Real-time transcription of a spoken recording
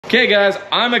Okay guys,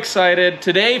 I'm excited.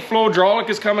 Today Flodraulic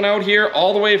is coming out here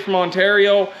all the way from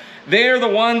Ontario. They're the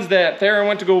ones that Theron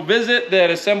went to go visit that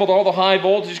assembled all the high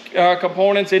voltage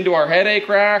components into our headache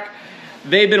rack.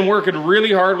 They've been working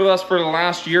really hard with us for the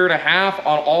last year and a half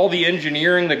on all the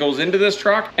engineering that goes into this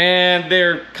truck. And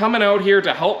they're coming out here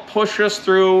to help push us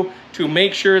through to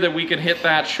make sure that we can hit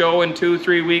that show in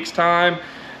 2-3 weeks time.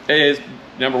 Is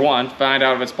number one, find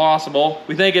out if it's possible.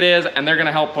 We think it is, and they're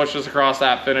gonna help push us across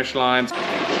that finish line.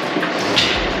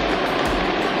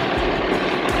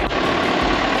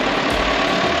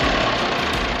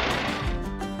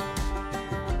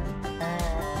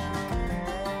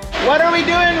 What are we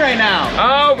doing right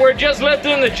now? We're just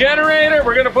lifting the generator.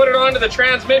 We're gonna put it onto the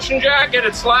transmission jacket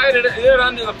and slide it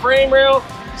under the frame rail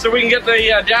so we can get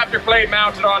the adapter plate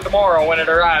mounted on tomorrow when it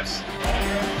arrives.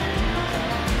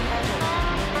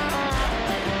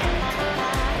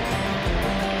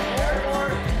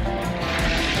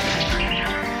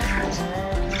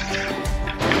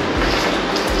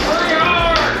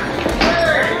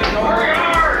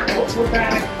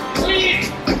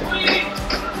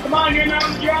 Come on, you're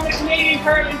on the Canadian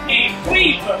curling team.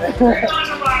 Please, bring on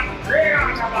the button. Bring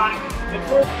on the button.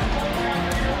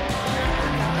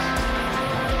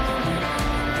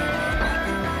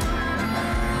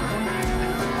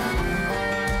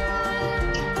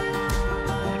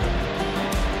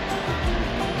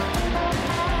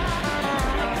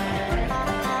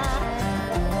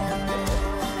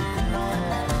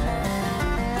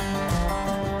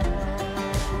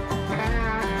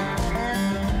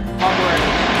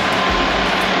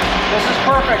 This is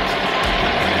perfect.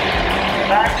 The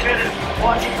back shit is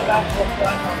watching the back foot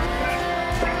front.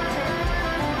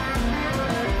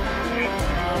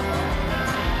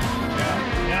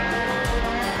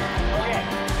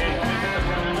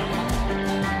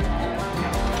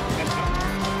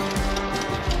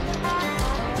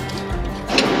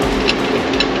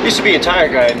 Used to be a tire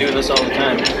guy and do this all the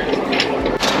time.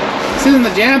 This isn't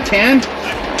the jam tan.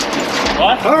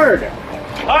 What? Hard.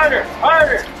 Harder,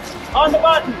 harder. On the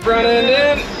button. Front end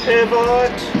in.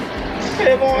 Pivot.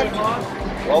 Pivot.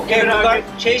 Okay,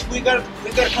 Chase, we gotta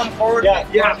come forward.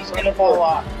 Yeah. He's gonna fall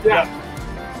off. Yeah.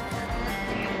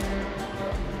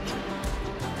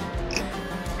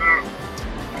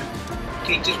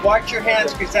 Okay, just watch your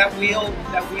hands because that wheel's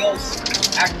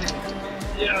acting.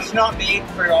 Yeah. It's not made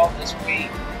for all this weight.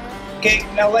 Okay,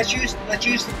 now let's use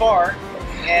the bar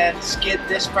and skid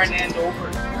this front end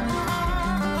over.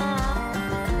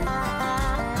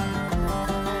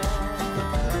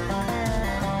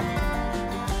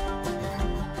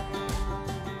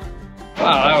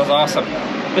 Wow, that was awesome.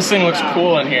 This thing looks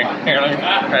cool in here. Here, let me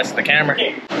press the camera.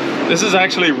 This is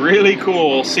actually really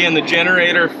cool, seeing the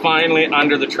generator finally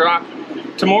under the truck.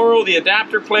 Tomorrow the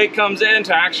adapter plate comes in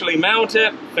to actually mount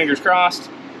it. Fingers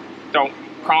crossed. Don't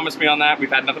promise me on that,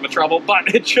 we've had nothing but trouble,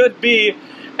 but it should be.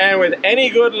 And with any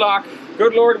good luck,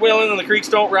 good Lord willing, and the creeks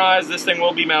don't rise, this thing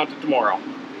will be mounted tomorrow.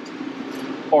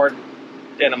 Or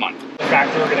in a month. The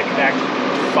fact that we're going to connect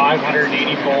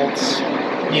 580 volts,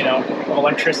 you know, of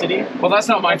electricity. Well, that's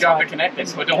not my job to connect it,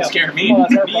 so it don't scare me. Well,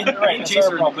 that's our Me problem. and Right, Chase are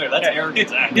that's our clear. problem. That's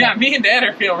arrogance. Yeah, me and Dan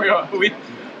are feeling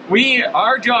real.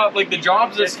 Our job, like the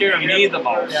jobs that scare me the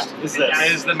most,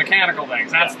 is the mechanical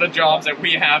things. That's the jobs that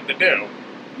we have to do.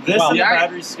 The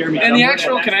batteries scare me. And the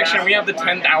actual connection, we have the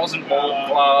 10,000 volt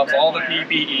gloves, all the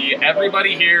PPE.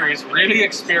 Everybody here is really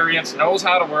experienced, knows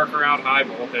how to work around high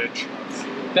voltage.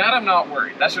 That I'm not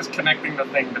worried. That's just connecting the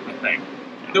thing to the thing.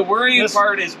 The worrying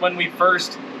part is when we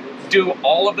first do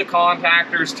all of the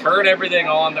contactors, turn everything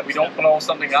on, that we don't blow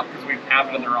something up because we have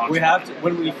it in the wrong We spot. have to,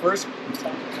 when we first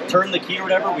turn the key or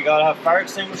whatever, we gotta have fire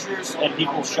extinguishers and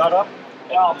people shut up.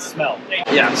 Well, smell.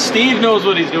 Yeah, Steve knows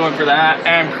what he's doing for that,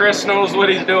 and Chris knows what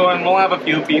he's doing. We'll have a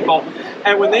few people.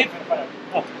 And when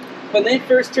they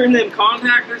first turn them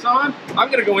contactors on,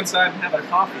 I'm gonna go inside and have a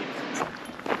coffee.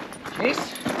 Chase,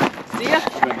 see ya.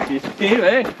 Steve,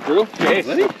 hey, Drew,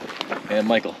 Chase. And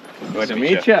Michael. Good to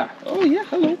meet you. Oh yeah,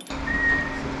 hello.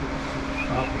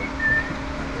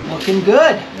 Looking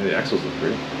good. Yeah, the axles look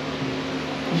great.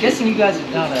 I'm guessing you guys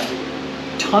have done a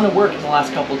ton of work in the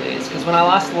last couple of days, because when I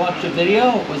last watched a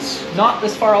video, it was not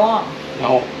this far along.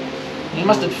 No. You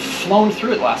must have flown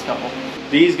through it the last couple.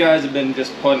 These guys have been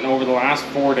just putting, over the last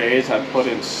 4 days, have put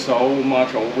in so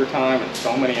much overtime and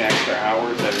so many extra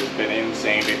hours that it's been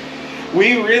insane.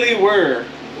 We really were.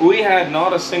 We had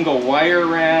not a single wire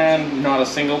ran, not a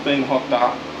single thing hooked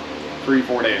up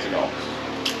 3-4 days ago.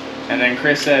 And then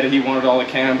Chris said he wanted all the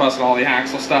CAN bus and all the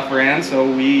axle stuff ran, so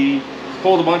we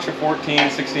pulled a bunch of 14,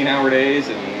 16-hour days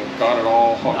and got it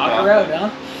all hooked up. Knock her out, huh?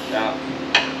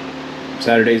 Yeah.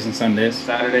 Saturdays and Sundays.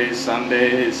 Saturdays,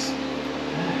 Sundays.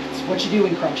 It's What you do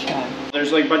in crunch time?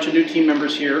 There's like a bunch of new team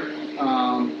members here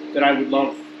that I would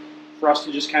love for us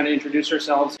to just kind of introduce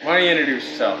ourselves. Why don't you introduce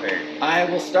yourself, Harry? I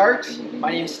will start.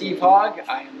 My name is Steve Hogg.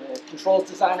 I am the controls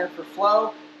designer for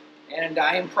Flow, and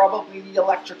I am probably the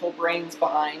electrical brains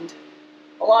behind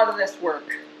a lot of this work.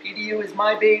 PDU is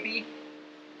my baby.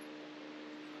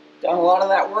 Done a lot of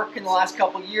that work in the last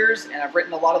couple years, and I've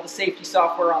written a lot of the safety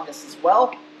software on this as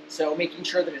well. So making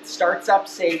sure that it starts up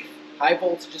safe, high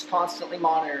voltage is constantly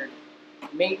monitored,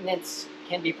 maintenance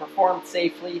can be performed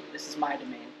safely. This is my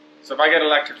domain. So if I get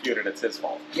electrocuted, it's his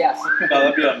fault. Yes. No,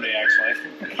 that'd be on me, actually.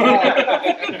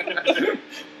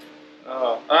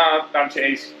 I'm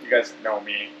Chase. You guys know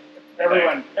me.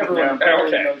 Everyone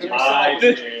Okay. knows you.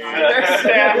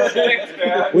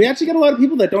 We actually got a lot of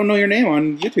people that don't know your name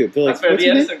on YouTube. They're like, That's what's the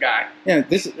your name? Edison guy. Yeah,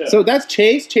 so that's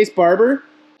Chase Barber,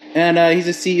 and he's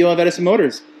the CEO of Edison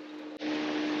Motors.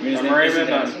 I'm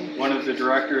Raymond. I'm one of the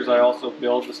directors. I also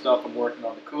build the stuff. I'm working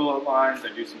on the coolant lines. I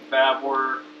do some fab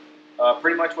work.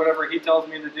 Pretty much whatever he tells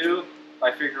me to do,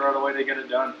 I figure out a way to get it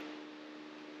done.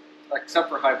 Except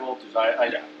for high voltage.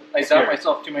 I zap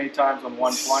myself too many times on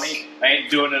 120. I ain't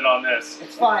doing it on this.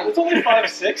 It's fine. It's only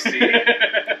 560.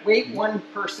 Wait one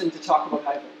person to talk about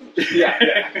high voltage.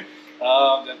 Yeah.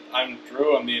 I'm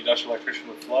Drew. I'm the industrial electrician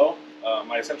with Flow.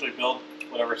 I essentially build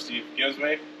whatever Steve gives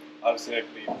me. Obviously, I'm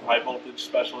the high voltage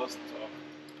specialist, so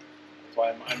that's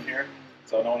why I'm here.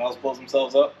 So no one else blows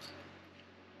themselves up.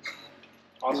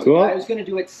 Awesome. Cool. I was going to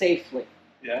do it safely.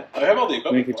 Yeah, I have all the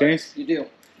equipment. Thank you, Chase. You do.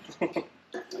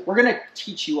 We're going to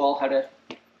teach you all how to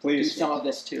do some of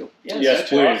this too. Yes,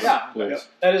 please. Yeah. Please.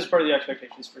 That is part of the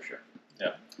expectations for sure.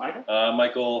 Yeah. Michael?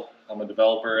 Michael, I'm a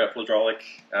developer at Flodraulic.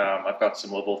 I've got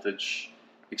some low voltage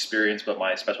experience, but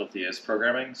my specialty is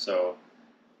programming. So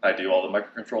I do all the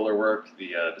microcontroller work,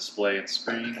 the display and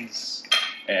screens,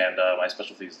 and my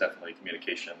specialty is definitely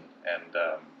communication and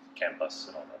CAN bus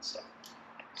and all that stuff.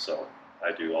 So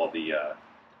I do all the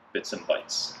bits and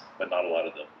bytes, but not a lot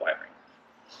of the wiring.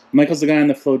 Michael's the guy in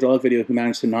the Flodraulic video who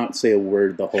managed to not say a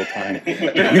word the whole time.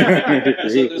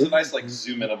 There's a nice like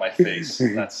zoom in on my face,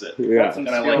 and that's it. Yeah. And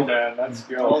I like that. That's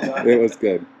skill. It was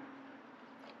good.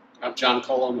 I'm John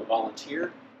Cole. I'm a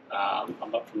volunteer.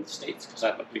 I'm up from the States because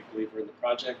I'm a big believer in the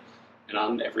project, and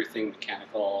I'm everything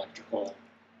mechanical, electrical,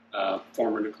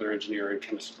 former nuclear engineer, and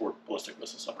chemist for ballistic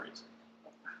missile submarines.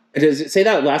 Does it say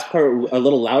that last part a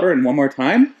little louder and one more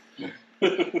time?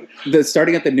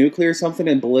 Starting at the nuclear something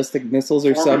and ballistic missiles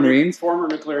or submarines? Former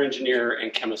nuclear engineer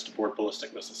and chemist aboard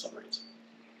ballistic missile submarines.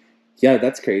 Yeah,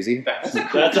 that's crazy.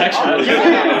 That's actually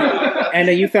And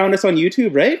you found us on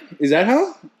YouTube, right? Is that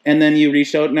how? And then you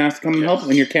reached out and asked to come and help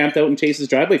when you're camped out in Chase's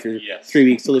driveway for 3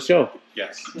 weeks till the show.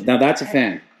 Yes. Now that's a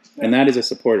fan. And that is a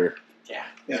supporter. Yeah.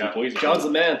 John's the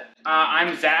man.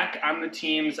 I'm Zach. I'm the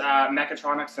team's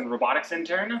mechatronics and robotics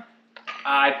intern.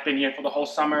 I've been here for the whole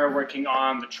summer working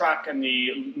on the truck and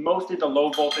mostly the low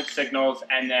voltage signals,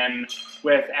 and then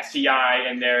with SEI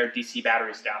and their DC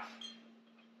battery stuff.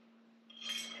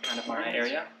 Kind of my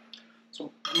area.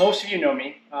 So most of you know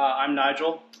me. I'm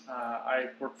Nigel. I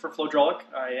work for Flodraulic.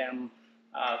 I am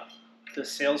the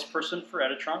salesperson for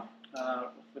Editron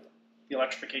with the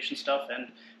electrification stuff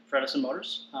and for Edison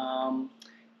Motors.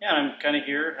 Yeah, I'm kind of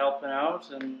here helping out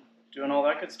and doing all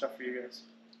that good stuff for you guys.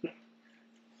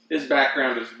 His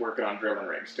background is working on drilling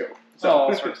rigs too. So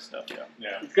all sorts of stuff,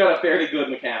 Yeah. He's got a fairly good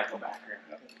mechanical background.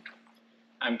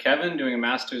 I'm Kevin, doing a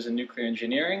master's in nuclear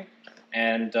engineering,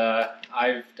 and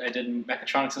I did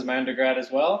mechatronics as my undergrad as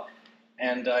well,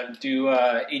 and I do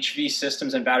HV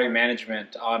systems and battery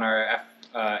management on our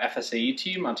FSAE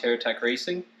team, Ontario Tech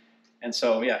Racing, and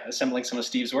so yeah, assembling some of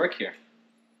Steve's work here.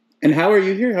 And how are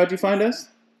you here? How'd you find us?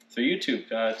 Through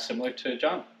YouTube, similar to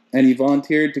John. And you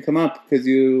volunteered to come up because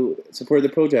you support the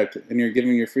project and you're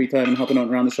giving your free time and helping out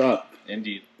around the shop.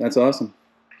 Indeed. That's awesome.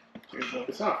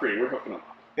 It's not free. We're hooking up.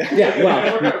 Yeah,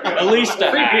 well. At least a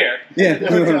free beer. Yeah.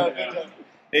 Good job.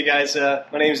 Hey guys,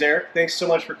 my name's Eric. Thanks so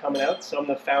much for coming out. So I'm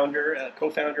the founder,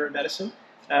 co-founder of Edison,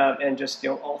 and just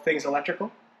all things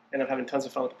electrical. And I'm having tons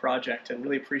of fun with the project and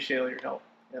really appreciate all your help.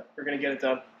 Yeah, we're gonna get it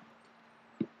done.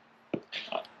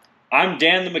 I'm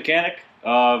Dan the mechanic.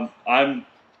 I'm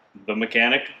the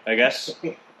mechanic, I guess,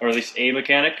 or at least a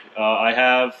mechanic. I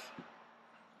have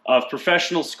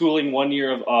professional schooling, 1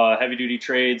 year of heavy-duty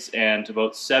trades, and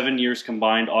about 7 years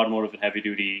combined automotive and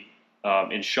heavy-duty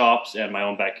in shops and my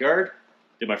own backyard.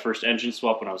 Did my first engine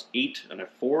swap when I was 8 in a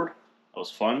Ford. That was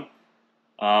fun.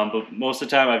 But most of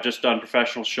the time I've just done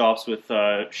professional shops with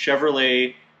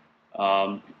Chevrolet,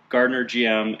 Gardner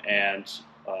GM, and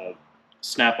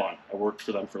Snap-on. I worked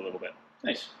for them for a little bit.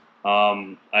 Nice.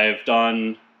 I have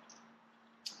done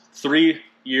 3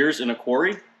 years in a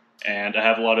quarry, and I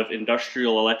have a lot of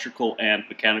industrial, electrical, and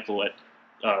mechanical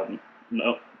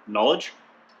knowledge.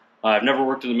 I've never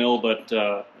worked in a mill, but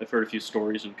I've heard a few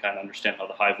stories and kind of understand how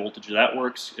the high voltage of that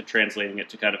works and translating it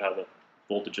to kind of how the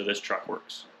voltage of this truck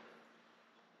works.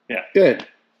 Yeah. Good.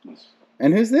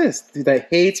 And who's this? Dude, I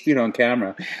hate being on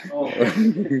camera. Oh.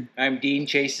 I'm Dean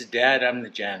Chase's dad. I'm the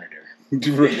janitor.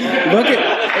 Look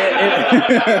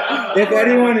at if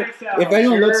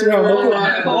anyone looks around,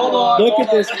 look at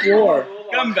this floor.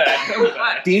 Come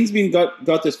back. Dean's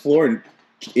got this floor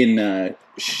in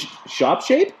shop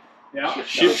shape. Yeah.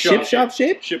 Ship shop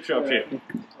shape.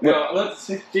 Well, let's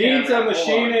see. Dean's a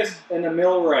machinist and a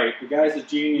millwright. The guy's a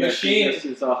genius. Machinist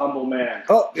is a humble man.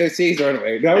 Oh, I see he's running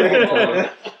away. Now we're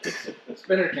gonna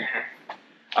Spinner can.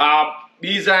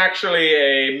 He's actually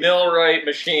a millwright,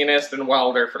 machinist, and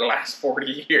welder for the last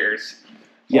 40 years.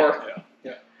 Yeah.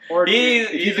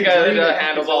 He's the guy that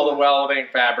handles all the welding,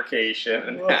 fabrication,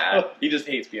 and that. He just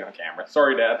hates being on camera.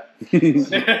 Sorry, Dad.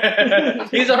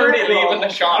 He's already leaving the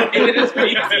shop. He's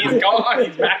gone.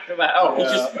 He's back to the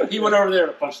house. He went over there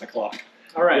to punch the clock.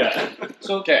 All right. Yeah.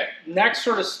 So next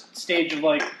sort of stage of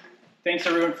like, thanks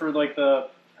everyone for like the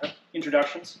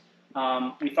introductions.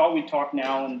 We thought we'd talk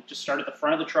now and just start at the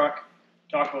front of the truck,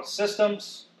 talk about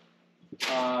systems,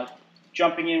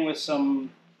 jumping in with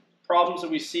some problems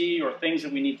that we see or things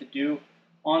that we need to do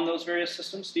on those various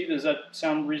systems. Steve, does that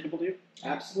sound reasonable to you?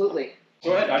 Absolutely.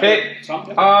 Go ahead.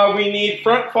 Okay. We need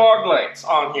front fog lights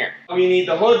on here. We need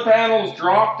the hood panels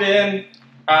dropped in,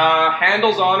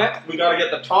 handles on it. We got to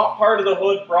get the top part of the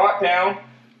hood brought down.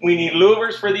 We need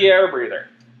louvers for the air breather.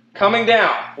 Coming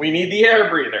down, we need the air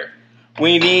breather.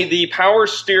 We need the power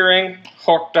steering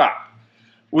hooked up.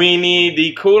 We need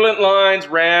the coolant lines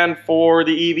ran for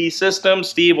the EV system.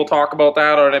 Steve will talk about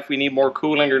that on if we need more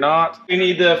cooling or not. We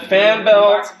need the fan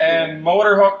belts and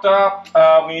motor hooked up.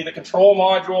 We need the control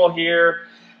module here.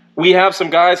 We have some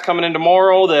guys coming in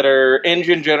tomorrow that are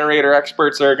engine generator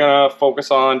experts that are going to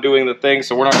focus on doing the thing,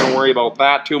 so we're not going to worry about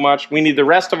that too much. We need the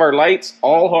rest of our lights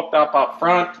all hooked up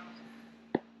front.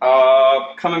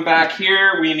 Coming back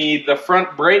here, we need the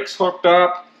front brakes hooked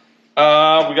up.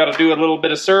 We got to do a little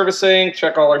bit of servicing,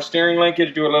 check all our steering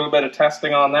linkage, do a little bit of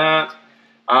testing on that.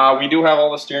 We do have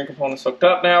all the steering components hooked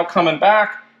up now. Coming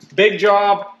back, big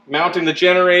job, mounting the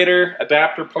generator,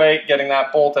 adapter plate, getting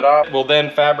that bolted up. We'll then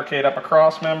fabricate up a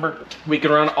cross member. We can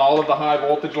run all of the high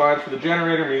voltage lines for the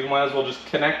generator. We might as well just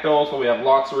connect those so we have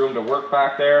lots of room to work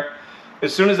back there.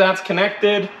 As soon as that's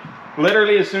connected,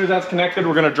 literally as soon as that's connected,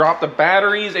 we're going to drop the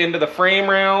batteries into the frame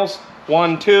rails.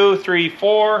 1, 2, 3,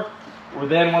 4.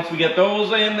 Then once we get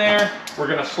those in there, we're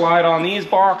going to slide on these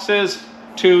boxes.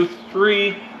 2,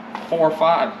 3, 4,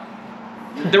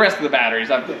 5. The rest of the batteries.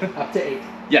 Up to 8.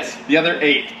 Yes, the other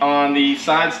 8. On the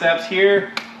side steps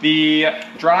here, the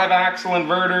drive axle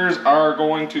inverters are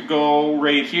going to go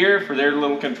right here for their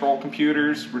little control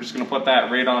computers. We're just going to put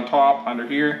that right on top under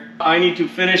here. I need to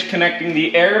finish connecting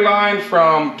the air line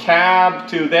from cab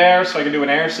to there so I can do an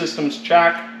air systems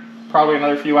check. Probably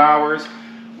another few hours.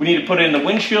 We need to put in the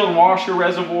windshield washer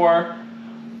reservoir.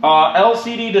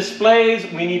 LCD displays,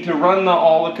 we need to run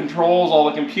all the controls, all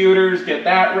the computers, get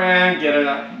that ran, get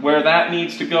it where that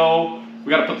needs to go.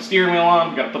 We got to put the steering wheel on,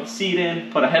 we got to put the seat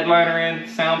in, put a headliner in,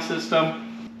 sound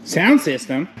system. Sound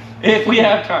system? If we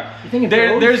have time.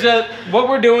 What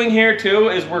we're doing here too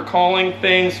is we're calling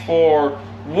things for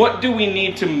what do we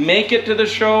need to make it to the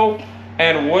show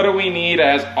and what do we need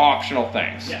as optional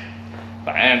things. Yeah.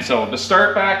 And so to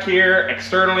start back here,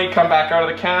 externally, come back out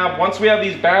of the cab. Once we have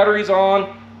these batteries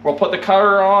on, we'll put the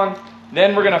cover on.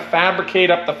 Then we're going to fabricate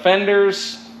up the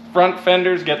fenders, front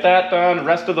fenders, get that done.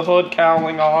 Rest of the hood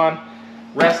cowling on,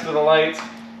 rest of the lights.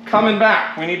 Coming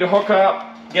back, we need to hook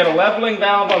up, get a leveling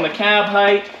valve on the cab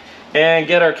height, and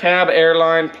get our cab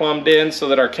airline plumbed in so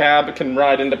that our cab can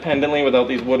ride independently without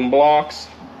these wooden blocks.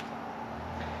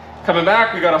 Coming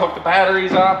back, we got to hook the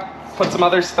batteries up, put some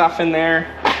other stuff in there.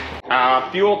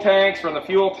 Fuel tanks, run the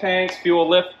fuel tanks, fuel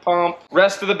lift pump,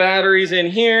 rest of the batteries in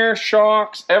here,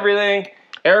 shocks, everything.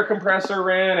 Air compressor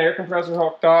ran, air compressor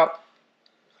hooked up.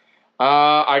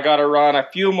 I gotta run a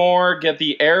few more, get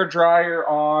the air dryer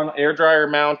on, air dryer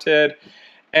mounted.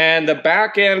 And the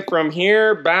back end from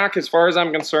here, back as far as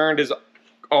I'm concerned, is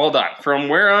all done. From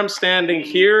where I'm standing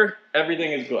here,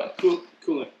 everything is good.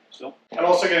 Cooling. So I'm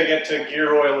also going to get to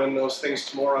gear oil in those things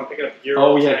tomorrow. I'm picking up gear oil.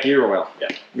 Oh, we have gear oil. Yeah.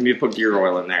 We need to put gear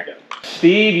oil in there. Yeah.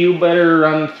 Steve, you better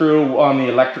run through on the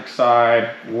electric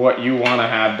side what you want to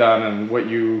have done and what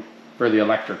you, for the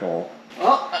electrical.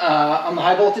 Well, on the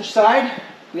high voltage side,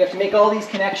 we have to make all these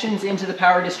connections into the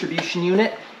power distribution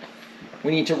unit.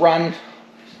 We need to run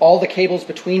all the cables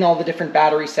between all the different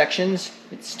battery sections.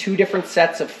 It's 2 different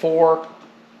sets of 4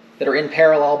 that are in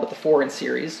parallel, but the 4 in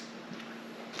series.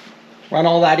 Run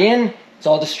all that in. It's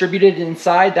all distributed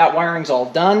inside. That wiring's all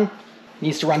done.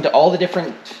 Needs to run to all the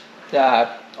different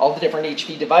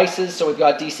HV devices. So we've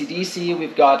got DC-DC,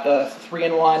 we've got the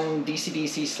 3-in-1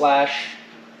 DC-DC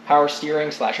 / power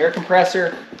steering / air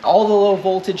compressor. All the low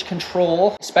voltage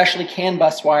control, especially CAN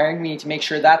bus wiring, we need to make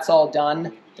sure that's all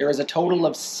done. There is a total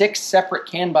of 6 separate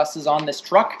CAN buses on this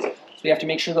truck. So we have to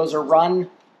make sure those are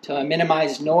run to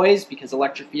minimize noise, because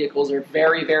electric vehicles are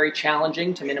very, very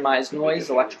challenging to minimize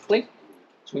noise electrically.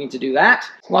 So we need to do that.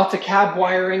 Lots of cab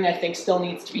wiring I think still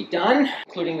needs to be done,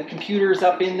 including the computers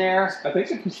up in there. I think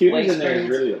the computers in there is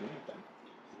really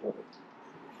a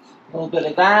little bit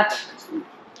of that.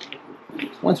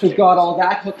 Once we've got all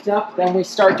that hooked up, then we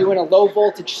start doing a low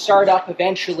voltage startup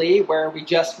eventually, where we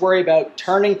just worry about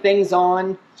turning things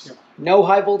on, no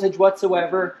high voltage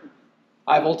whatsoever.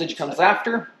 High voltage comes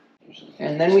after.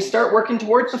 And then we start working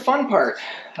towards the fun part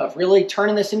of really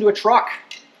turning this into a truck.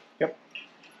 Yep.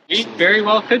 We very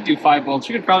well could do 5 volts.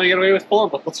 You could probably get away with 4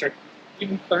 volts or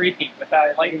even 3 with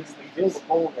that light.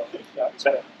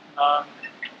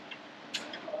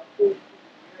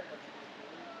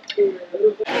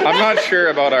 I'm not sure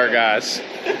about our guys.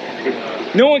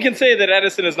 No one can say that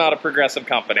Edison is not a progressive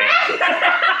company.